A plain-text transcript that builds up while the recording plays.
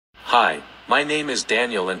Hi, my name is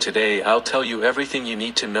Daniel and today I'll tell you everything you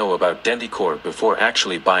need to know about Denticore before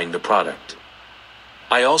actually buying the product.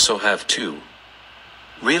 I also have two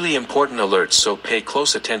really important alerts, so pay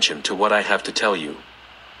close attention to what I have to tell you.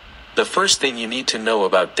 The first thing you need to know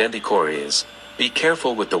about Denticore is, be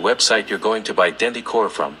careful with the website you're going to buy Denticore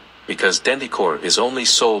from, because Denticore is only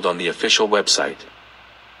sold on the official website.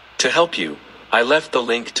 To help you, I left the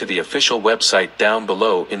link to the official website down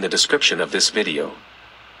below in the description of this video.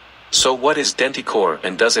 So what is Denticore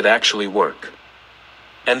and does it actually work?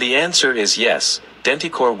 And the answer is yes,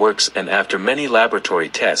 Denticore works, and after many laboratory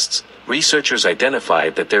tests, researchers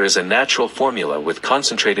identified that there is a natural formula with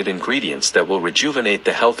concentrated ingredients that will rejuvenate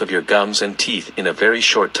the health of your gums and teeth in a very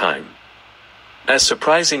short time. As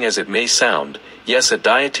surprising as it may sound, yes, a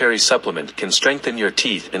dietary supplement can strengthen your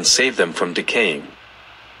teeth and save them from decaying.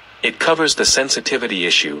 It covers the sensitivity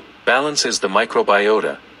issue, balances the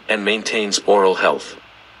microbiota, and maintains oral health.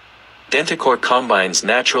 Denticore combines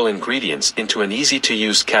natural ingredients into an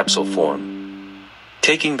easy-to-use capsule form.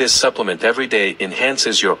 Taking this supplement every day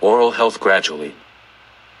enhances your oral health gradually.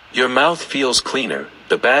 Your mouth feels cleaner,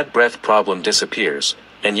 the bad breath problem disappears,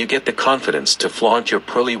 and you get the confidence to flaunt your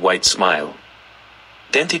pearly white smile.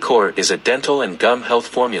 Denticore is a dental and gum health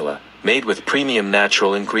formula, made with premium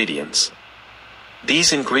natural ingredients.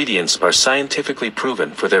 These ingredients are scientifically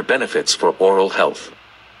proven for their benefits for oral health.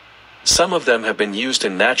 Some of them have been used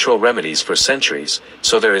in natural remedies for centuries,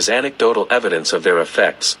 so there is anecdotal evidence of their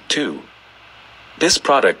effects, too. This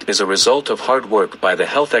product is a result of hard work by the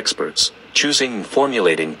health experts, choosing and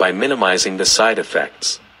formulating by minimizing the side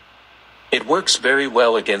effects. It works very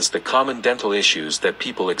well against the common dental issues that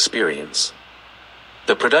people experience.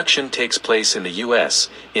 The production takes place in the US,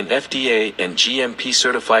 in FDA and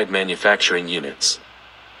GMP-certified manufacturing units.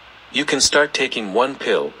 You can start taking one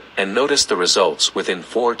pill, and notice the results within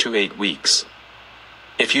 4 to 8 weeks.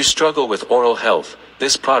 If you struggle with oral health,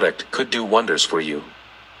 this product could do wonders for you.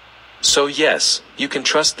 So yes, you can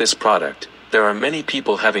trust this product. There are many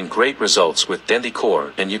people having great results with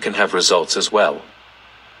Denticore, and you can have results as well.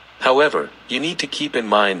 However, you need to keep in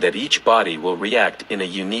mind that each body will react in a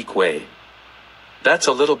unique way. That's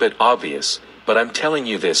a little bit obvious, but I'm telling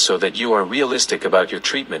you this so that you are realistic about your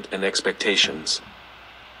treatment and expectations.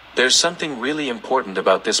 There's something really important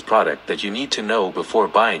about this product that you need to know before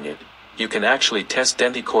buying it. You can actually test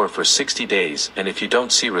Denticore for 60 days, and if you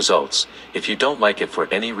don't see results, if you don't like it for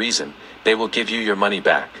any reason, they will give you your money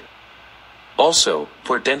back. Also,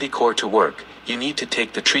 for Denticore to work, you need to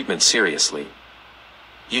take the treatment seriously.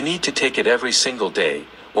 You need to take it every single day,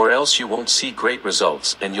 or else you won't see great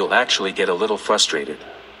results and you'll actually get a little frustrated.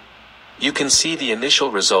 You can see the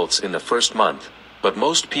initial results in the first month, but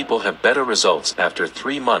most people have better results after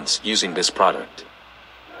 3 months using this product.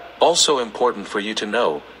 Also important for you to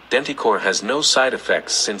know, Denticore has no side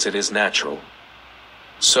effects since it is natural.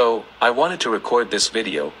 So, I wanted to record this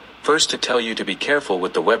video, first to tell you to be careful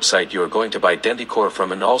with the website you are going to buy Denticore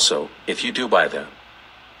from, and also, if you do buy the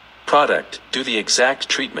product, do the exact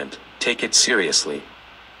treatment, take it seriously.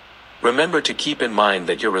 Remember to keep in mind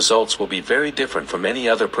that your results will be very different from any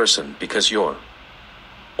other person because your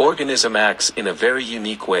organism acts in a very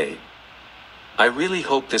unique way. I really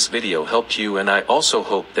hope this video helped you, and I also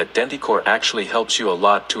hope that Denticore actually helps you a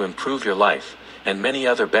lot to improve your life, and many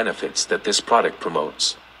other benefits that this product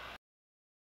promotes.